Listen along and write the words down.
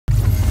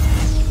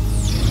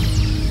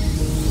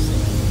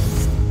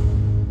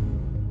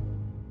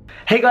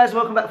Hey guys,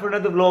 welcome back for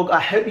another vlog. I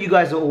hope you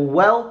guys are all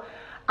well.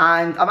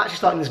 And I'm actually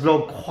starting this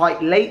vlog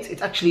quite late.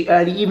 It's actually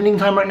early evening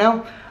time right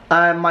now.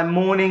 My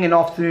morning and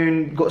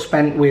afternoon got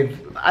spent with,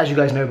 as you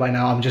guys know by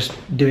now, I'm just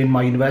doing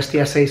my university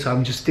essay, so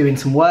I'm just doing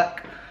some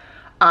work.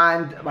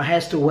 And my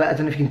hair's still wet, I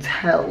don't know if you can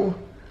tell,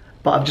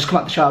 but I've just come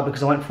out the shower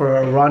because I went for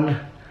a run.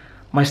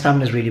 My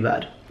stamina's really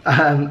bad.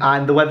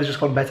 And the weather's just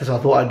gotten better, so I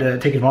thought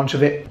I'd take advantage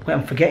of it. Wait,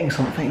 I'm forgetting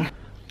something.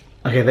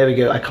 Okay, there we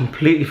go. I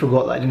completely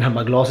forgot that I didn't have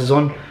my glasses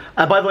on.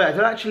 By the way,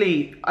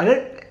 I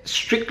don't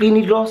strictly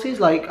need glasses.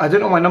 Like, I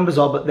don't know what my numbers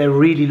are, but they're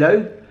really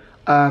low.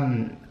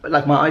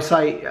 Like my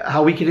eyesight,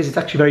 how weak it is, it's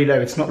actually very low.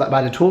 It's not that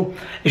bad at all.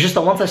 It's just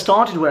that once I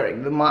started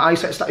wearing them, my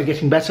eyesight started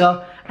getting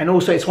better. And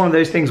also, it's one of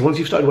those things, once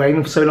you've started wearing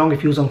them for so long,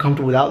 it feels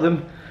uncomfortable without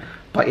them.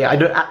 But yeah, I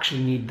don't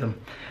actually need them.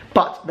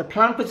 But the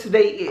plan for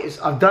today is,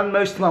 I've done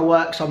most of my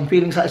work, so I'm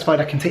feeling satisfied.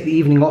 I can take the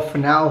evening off for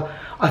now.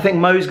 I think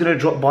Mo's gonna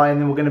drop by and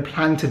then we're gonna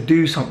plan to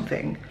do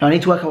something. Now I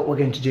need to work out what we're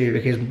going to do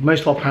because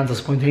most of our plans are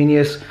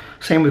spontaneous.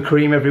 Same with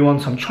Kareem, everyone,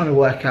 so I'm trying to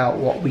work out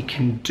what we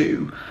can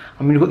do.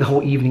 I mean, we've got the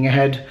whole evening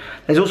ahead.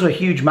 There's also a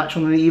huge match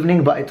on in the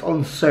evening, but it's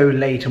on so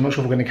late. I'm not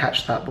sure if we're gonna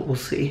catch that, but we'll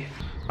see.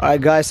 All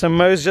right, guys, so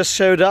Mo's just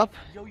showed up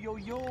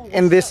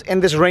in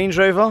this Range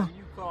Rover.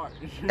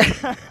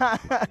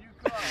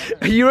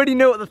 You already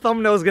know what the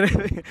thumbnail is gonna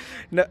be.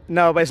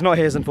 No, but it's not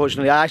his,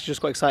 unfortunately. I actually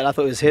just got excited. I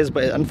thought it was his,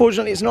 but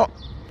unfortunately it's not.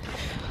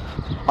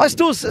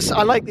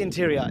 I like the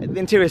interior. The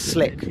interior is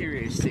slick. The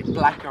interior is slick,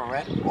 black and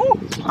red. Ooh.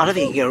 I don't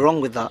think you can go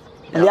wrong with that.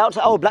 And the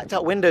outside, oh, blacked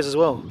out windows as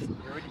well.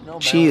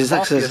 Jeez,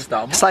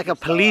 it's like a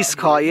police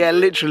car. Yeah,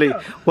 literally.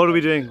 What are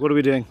we doing? What are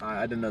we doing?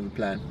 I don't know the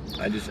plan.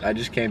 I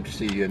just came to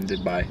see you and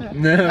did bye.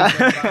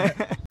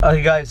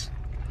 Okay, guys,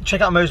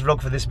 check out Mo's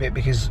vlog for this bit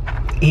because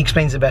he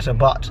explains it better.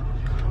 But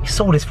he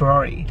sold his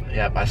Ferrari.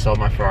 Yep, I sold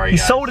my Ferrari. He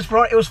sold his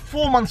Ferrari. It was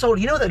 4 months old.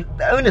 You know the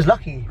owner's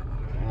lucky.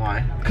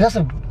 Why? Because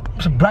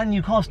it's a brand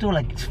new car still.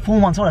 Like, it's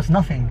 4 months old. That's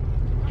nothing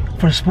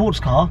for a sports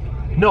car.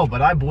 No,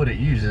 but I bought it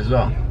used as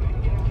well.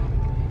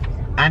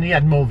 And he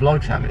had more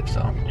vlogs have it,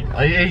 so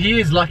he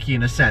is lucky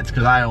in a sense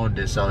because I owned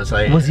it. So it's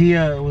like. Was he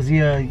a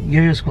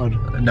Yo-Yo Squad?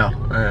 No,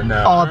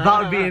 no. Oh,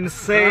 that would be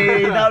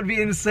insane. That would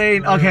be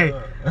insane. Okay.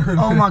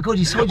 Oh my God,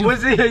 you sold your.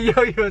 Was he a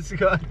Yo-Yo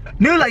Squad?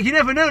 No, like you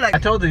never know. Like I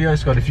told the Yo-Yo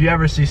Squad, if you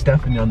ever see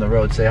Stephanie on the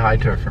road, say hi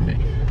to her for me.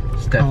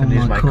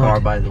 Stephanie's my car,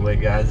 by the way,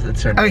 guys.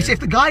 It's her name. Okay, so if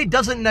the guy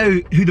doesn't know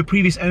who the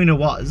previous owner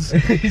was,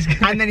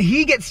 and then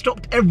he gets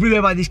stopped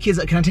everywhere by these kids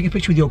that, can I take a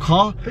picture with your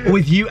car? Or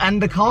with you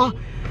and the car?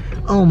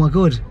 Oh my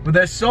God. But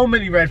there's so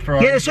many red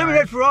Ferraris. Yeah, there's so many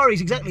red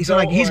Ferraris, exactly. So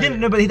like, he's gonna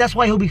know, but that's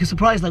why he'll be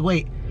surprised, like,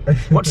 wait,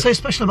 what's so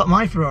special about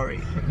my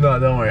Ferrari? No,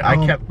 don't worry. I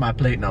kept my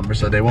plate number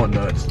so they won't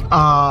know it's.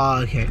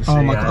 Ah, okay.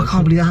 Oh my God, I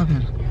can't believe that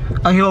happened.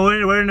 Okay, well,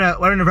 we're in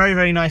a very,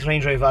 very nice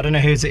Range Rover. I don't know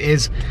whose it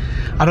is.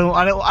 I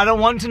don't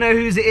want to know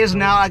whose it is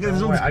now. I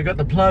got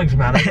the plugs,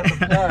 man. I got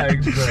the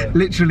plugs. Bro.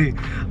 Literally.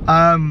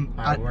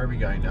 Right, where are we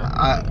going now?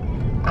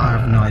 I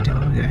have no idea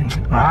where we're going.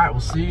 Alright, we'll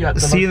see you at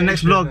the See you in the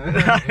next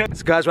vlog.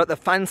 So guys, we're at the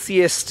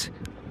fanciest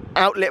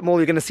outlet mall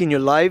you're gonna see in your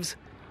lives.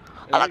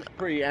 It's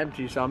pretty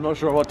empty, so I'm not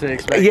sure what to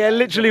expect. Yeah,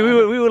 literally,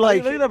 we were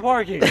like. Look at the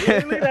parking. Look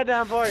at that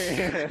damn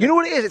parking. You know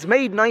what it is? It's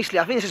made nicely.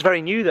 I think this is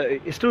very new though.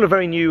 It's still a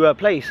very new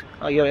place.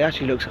 Oh yeah, it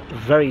actually looks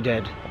very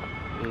dead.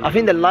 I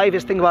think the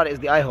livest thing about it is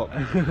the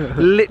IHOP.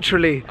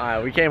 Literally.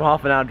 Alright, we came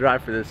half an hour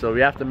drive for this, so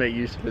we have to make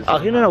use of this.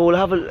 Okay, no, we'll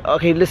have a.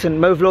 Okay, listen,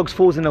 Mo Vlogs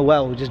falls in a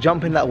well. We'll just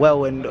jump in that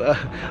well and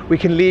we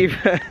can leave.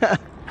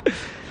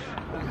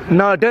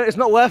 No, don't. It's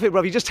not worth it,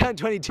 bro. You just turned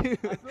 22.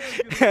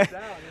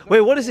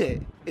 Wait, what is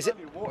it? Is it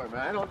water,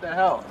 man? What the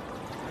hell?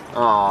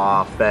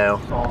 Aw,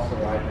 fail. Also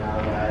right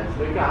now, guys.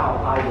 Look at how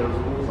high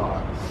those walls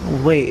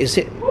are. Wait, is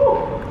it?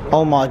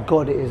 Oh my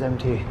God, it is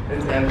empty.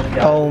 It's empty.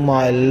 Oh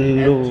my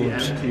Lord.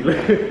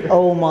 Empty.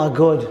 Oh my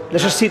God.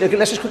 Let's just see.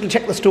 Let's just quickly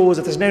check the stores.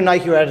 If there's no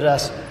Nike or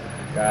Adidas.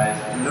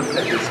 Guys, look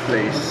at this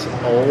place.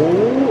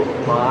 Oh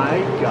my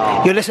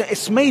God. Yo, listen.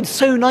 It's made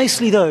so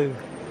nicely though.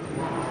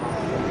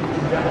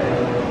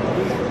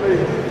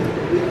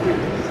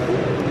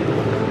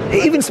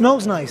 It even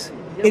smells nice.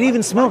 It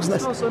even smells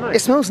nice. It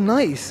smells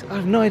nice. I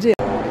have no idea.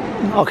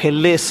 Okay,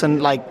 listen,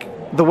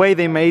 like the way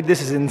they made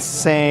this is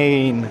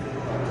insane.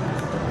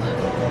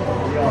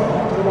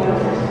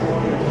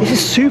 This is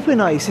super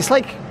nice. It's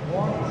like,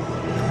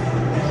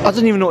 I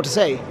don't even know what to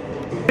say.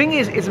 The thing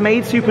is, it's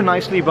made super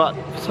nicely, but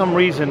for some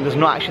reason there's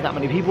not actually that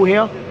many people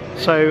here.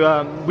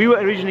 So we were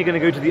originally going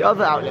to go to the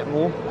other outlet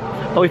mall,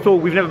 but we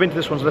thought we've never been to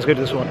this one, so let's go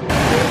to this one.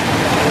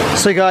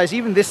 So guys,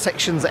 even this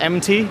section's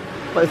empty,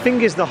 but the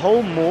thing is the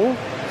whole mall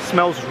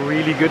smells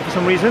really good for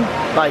some reason.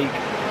 Like,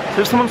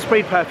 so if someone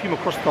sprayed perfume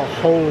across the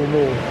whole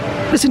mall.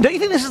 Listen, don't you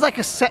think this is like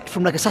a set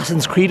from like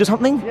Assassin's Creed or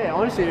something? Yeah,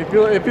 honestly, it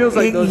feels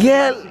like those.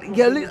 Yeah,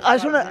 I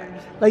just wanna,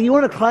 like, you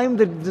wanna climb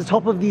the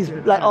top of these,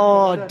 like,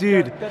 oh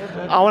dude,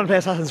 I wanna play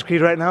Assassin's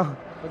Creed right now.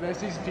 But there's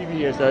CCTV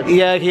here, so.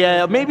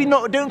 Yeah, maybe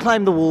not, don't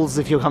climb the walls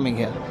if you're coming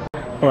here.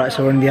 Alright,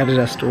 so we're in the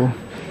Adidas store,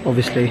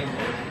 obviously.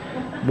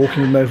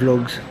 Walking with Mo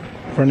Vlogs,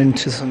 run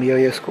into some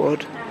Yo-Yo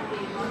Squad.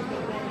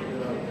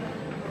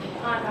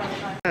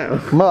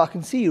 Mo, I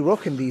can see you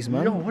rocking these,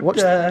 man. Yo, what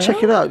the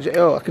check it out.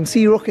 Oh, I can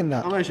see you rocking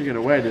that. I'm actually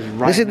gonna wear this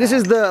right now. This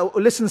is the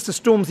listens to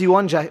Stormzy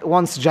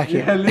Once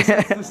jacket. Yeah,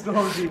 listens to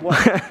Stormzy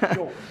Once.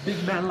 Yo,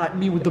 big man like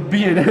me with the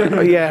beard.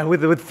 Oh, yeah,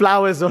 with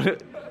flowers on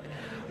it.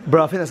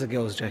 Bro, I think that's a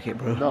girl's jacket,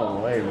 bro. No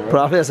way, bro.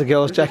 Bro, I think that's a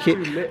girl's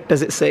jacket.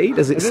 Does it say?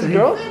 Does it say?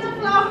 Girl?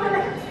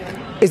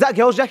 Is that a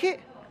girl's jacket?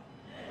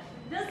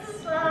 This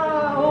is,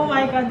 oh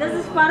my god, this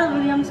is part of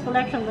William's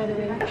collection, by the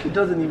way. She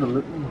doesn't even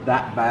look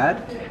that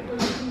bad.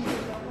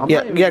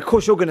 Yeah, of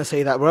course you're gonna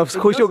say that, bro. Of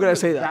course you're gonna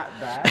say that.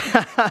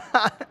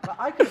 But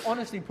I can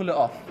honestly pull it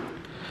off.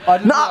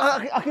 No,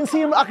 I can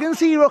see him. I can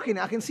see you rocking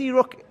it. I can see you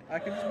rocking. I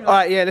can just be like, All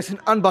right, yeah. Listen,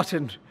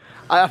 unbuttoned.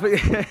 I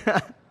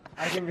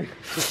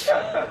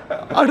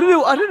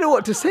don't know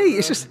what to say.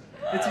 It's just.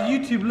 it's a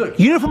YouTube look.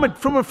 You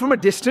know, from a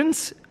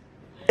distance,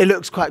 it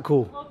looks quite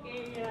cool.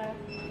 Okay, yeah.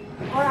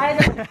 Or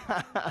either.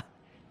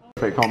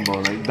 Perfect combo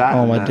like that.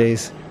 Oh my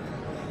days.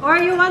 Or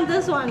you want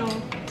this one?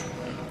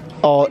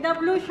 Oh, With the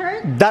blue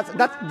shirt?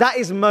 that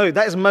is Mo.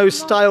 That is Mo's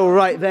style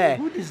right there.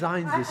 Who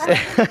designs this?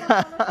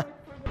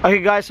 Okay,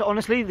 guys. So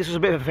honestly, this was a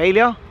bit of a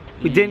failure.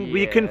 We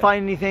couldn't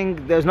find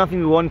anything. There was nothing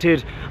we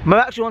wanted. Mo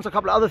actually wants a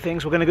couple of other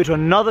things. We're going to go to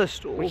another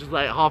store, Which is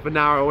like half an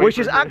hour away. which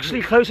is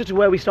actually closer to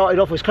where we started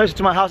off. It's closer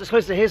to my house. It's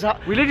closer to his house.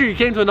 We literally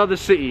came to another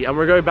city and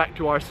we're going back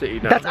to our city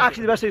now. That's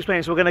actually the best way to explain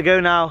it. So we're going to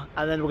go now,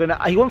 and then we're going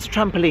to. He wants a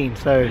trampoline,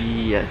 so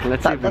yeah.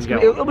 Let's see if we can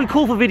go. it'll be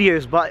cool for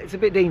videos, but it's a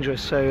bit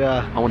dangerous. So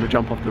I want to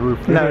jump off the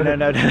roof. no.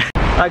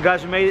 Alright,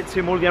 guys, we made it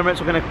to Mall of the Emirates.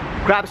 We're going to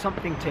grab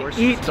something to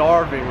eat.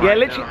 Starving. Yeah, Right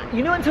literally. now.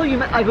 You know, until you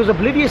met, I was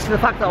oblivious to the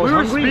fact that I was We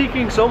were hungry.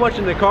 speaking so much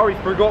in the car, we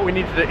forgot we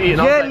needed to eat.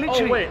 And I Yeah, was like,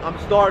 literally. oh wait, I'm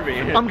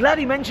starving. I'm glad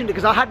he mentioned it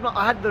because I had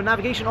the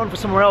navigation on for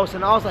somewhere else,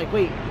 and I was like,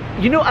 wait.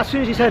 You know, as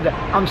soon as he said that,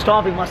 I'm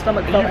starving, my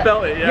stomach felt You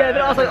felt it, yeah. Yeah,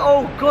 then I was like,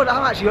 oh god,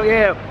 I'm actually,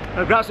 yeah.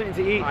 I'll grab something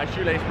to eat. Alright,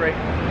 shoelace break.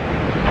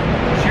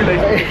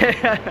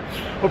 Shoelace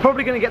break. We're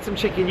probably going to get some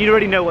chicken. You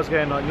already know what's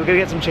going on. You're going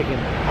to get some chicken.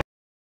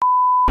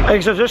 Okay,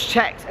 so I've just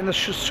checked, and the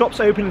shop's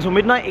open until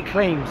midnight, it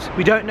claims.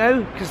 We don't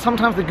know, because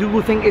sometimes the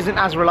Google thing isn't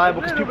as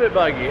reliable. It's a bit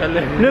buggy.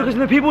 No, because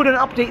the people don't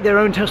update their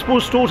own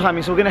store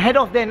timing, so we're going to head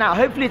off there now.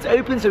 Hopefully it's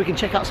open so we can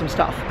check out some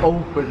stuff.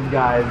 Open,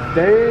 guys.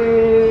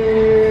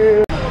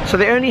 Damn. So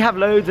they only have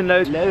loads and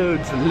loads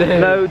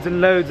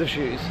and loads of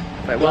shoes.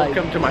 Like,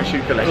 welcome to my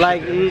shoe collection.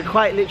 Like,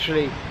 quite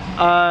literally.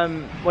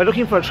 We're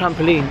looking for a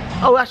trampoline.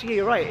 Oh, actually,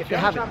 you're right. If they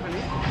have it.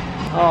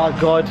 Oh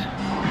god.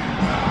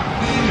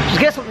 Just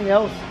get something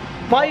else.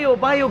 Buy your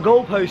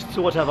goalposts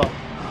or whatever.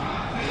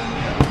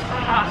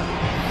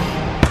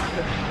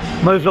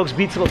 Mo Vlogs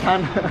beats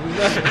Sultan.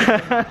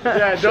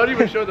 Yeah, don't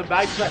even show the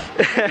bag.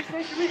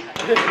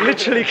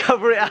 Literally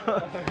cover it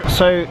out.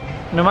 So,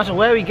 no matter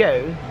where we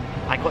go,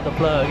 I got the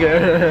plug.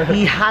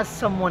 he has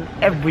someone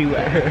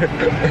everywhere.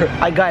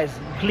 Guys,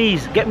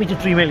 please get me to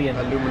 3 million.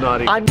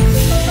 Illuminati. I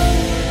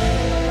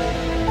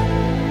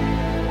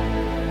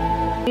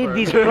need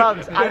these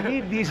plugs. I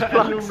need these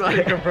plugs.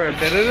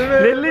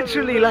 They're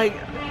literally like,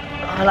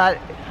 I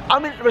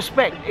mean,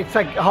 respect. It's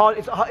like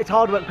it's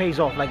hard work pays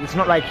off. Like, it's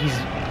not like he's.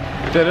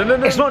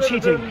 It's not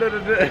cheating.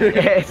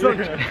 Yeah, it's not.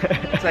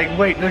 It's like,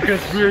 wait, the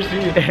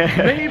conspiracy.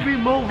 Maybe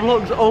Mo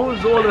Vlogs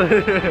owns all of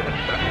it.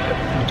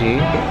 Do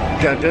you?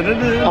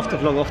 Off the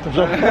vlog.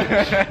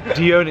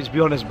 Do you own it? To be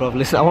honest, bro.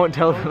 Listen, I won't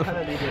tell them.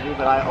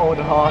 But I own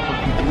half of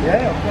it.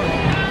 Yeah, of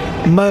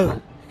course.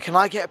 Mo, can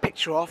I get a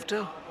picture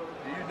after?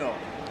 You know.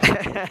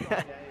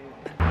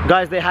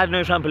 Guys, they had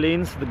no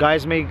trampolines. The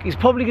guys he's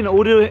probably gonna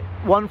order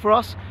one for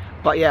us.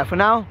 But yeah, for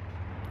now,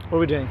 what are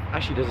we doing?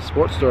 Actually, there's a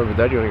sports store over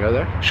there. Do you want to go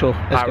there? Sure.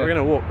 Let's go. We're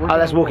gonna walk.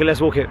 Let's walk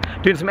it.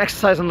 Doing some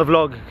exercise on the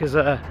vlog because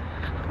we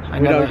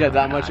don't get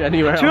that much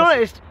anywhere To be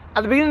honest,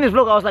 at the beginning of this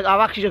vlog, I was like, I've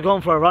actually just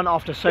gone for a run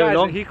after so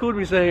long. He called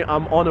me saying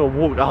I'm on a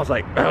walk. I was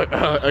like,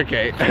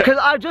 okay. Because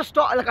I just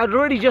started, like, I'd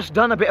already just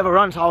done a bit of a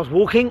run, so I was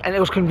walking, and it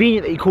was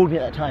convenient that he called me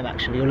at that time.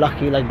 Actually, you're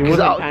lucky, like, he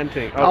wasn't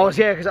panting. I was,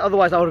 yeah, because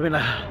otherwise I would have been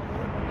like.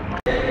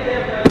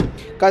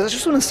 Guys, I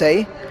just want to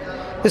say,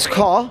 this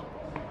car,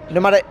 no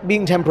matter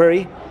being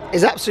temporary,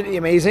 is absolutely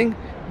amazing.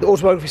 The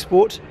Autobiography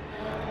Sport.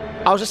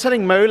 I was just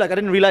telling Mo, like, I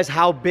didn't realize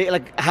how big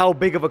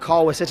of a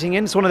car we're sitting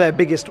in. It's one of their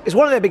biggest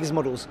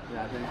models,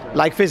 yeah, I think so.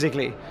 Like,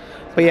 physically.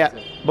 But yeah,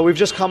 but we've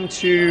just come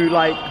to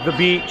like the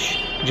beach,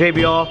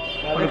 JBR.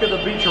 Yeah, look at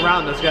the beach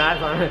around us, guys.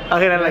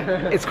 Okay, then, like,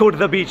 it's called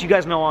the beach. You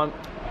guys know on.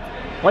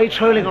 Why are you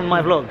trolling on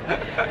my vlog?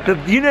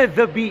 You know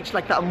the beach,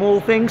 like that mall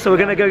thing. So we're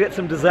gonna go get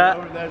some dessert.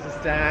 Oh, there's a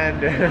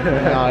stand.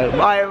 No,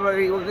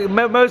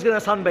 Mo's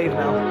gonna sunbathe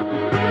now.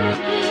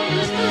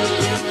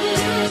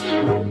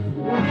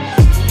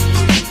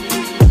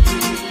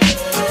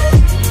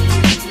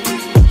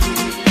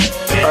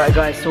 Alright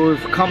guys, so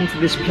we've come to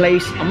this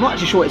place. I'm not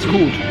actually sure what it's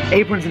called.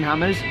 Aprons and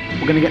Hammers.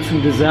 We're gonna get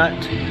some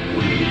dessert.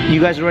 You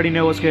guys already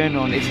know what's going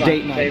on. It's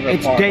date night.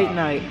 It's date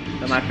night.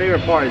 And my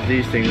favorite part is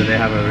these things that they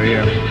have over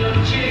here.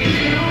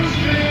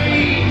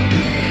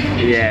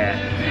 Yeah.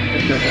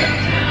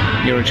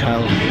 You're a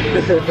child.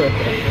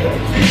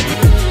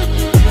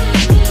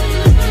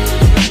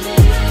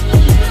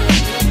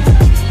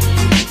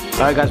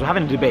 Alright guys, we're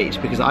having a debate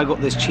because I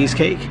got this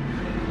cheesecake.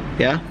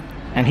 Yeah?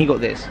 and he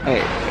got this.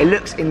 Hey, it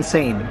looks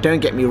insane. Don't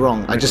get me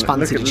wrong. I just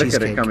fancied a cheesecake.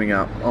 Look at it coming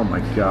out. Oh my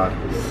god.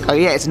 Oh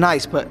yeah, it's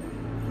nice, but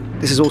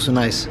this is also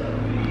nice.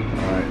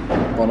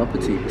 Alright, bon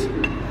appetit.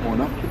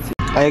 Bon appetit.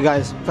 Hey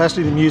guys,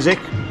 firstly the music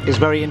is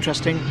very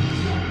interesting.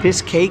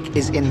 This cake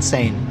is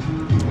insane.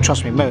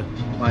 Trust me, Mo.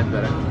 Mine's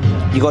better.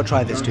 You gotta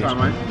try this, dude. Try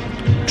mine?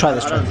 Try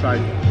this, I don't try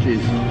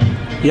cheese.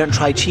 You don't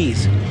try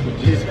cheese?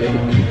 Cheesecake.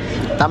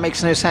 That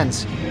makes no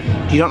sense.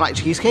 You don't like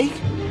cheesecake?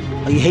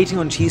 Are you hating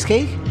on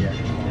cheesecake? Yeah.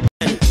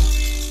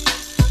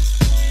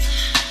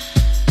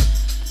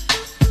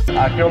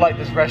 I feel like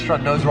this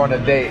restaurant knows we're on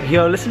a date.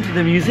 Yo, listen to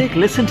the music.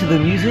 Listen to the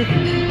music.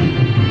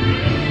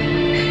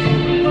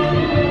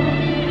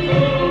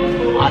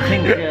 I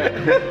think,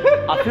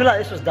 I feel like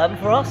this was done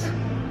for us.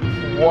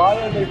 Why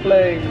are they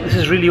playing? This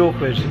is really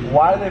awkward.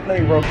 Why are they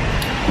playing Rover?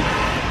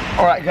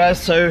 Alright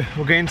guys, so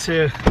we're going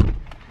to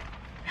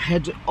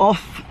head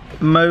off.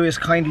 Mo is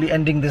kindly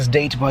ending this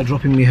date by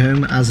dropping me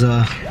home as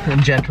a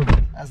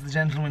gentleman. As the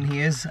gentleman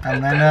he is.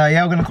 And then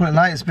yeah, we're gonna call it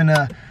night. It's been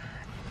a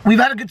we've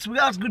had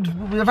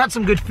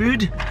some good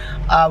food.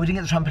 We didn't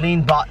get the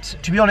trampoline, but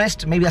to be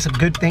honest, maybe that's a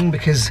good thing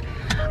because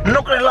I'm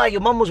not gonna lie,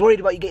 your mum was worried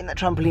about you getting that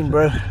trampoline,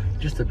 bro.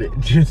 Just a bit,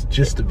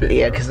 just a bit.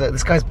 Yeah, because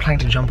this guy's planning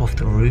to jump off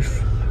the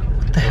roof.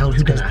 What the hell?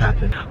 Who does that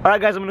happen?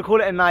 Alright guys, I'm gonna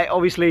call it a night.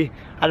 Obviously,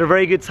 I had a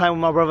very good time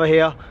with my brother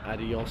here.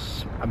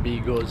 Adios,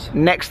 amigos.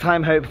 Next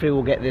time, hopefully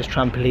we'll get this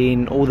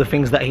trampoline, all the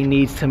things that he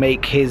needs to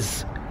make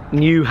his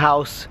new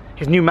house,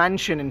 his new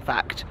mansion in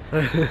fact.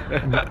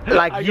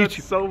 Like I got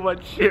so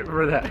much shit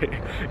for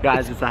that.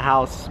 Guys, it's a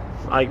house.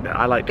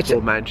 I like to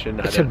call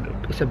mansion.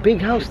 It's a big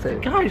house though.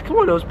 Guys, come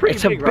on, it was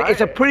pretty big, right? It's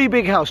a pretty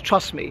big house,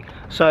 trust me.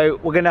 So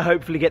we're gonna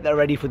hopefully get that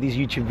ready for these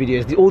YouTube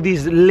videos. All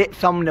these lit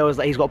thumbnails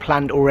that he's got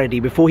planned already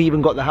before he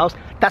even got the house.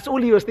 That's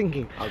all he was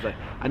thinking. I was like,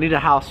 I need a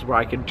house where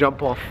I can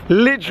jump off.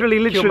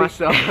 Literally. Kill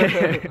myself.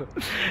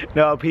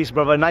 No, peace,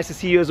 brother. Nice to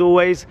see you as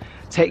always.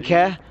 Take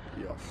care.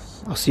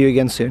 I'll see you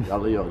again soon.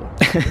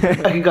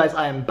 Okay guys,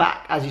 I am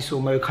back. As you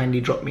saw, Mo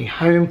kindly dropped me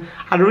home.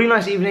 Had a really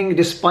nice evening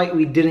despite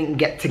we didn't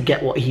get to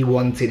get what he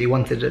wanted. He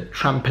wanted a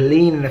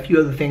trampoline and a few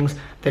other things.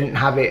 They didn't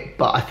have it,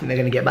 but I think they're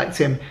gonna get back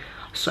to him.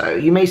 So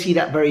you may see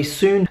that very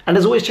soon. And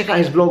as always, check out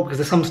his vlog because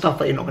there's some stuff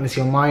that you're not gonna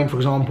see on mine. For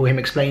example, him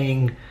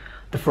explaining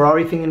the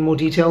Ferrari thing in more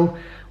detail,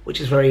 which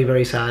is very,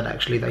 very sad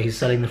actually that he's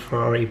selling the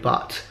Ferrari,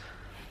 but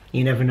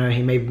you never know,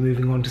 he may be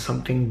moving on to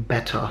something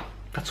better.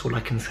 That's all I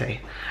can say.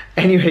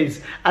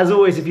 Anyways, as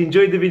always, if you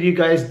enjoyed the video,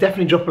 guys,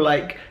 definitely drop a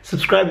like,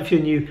 subscribe if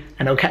you're new,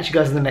 and I'll catch you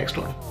guys in the next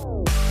one.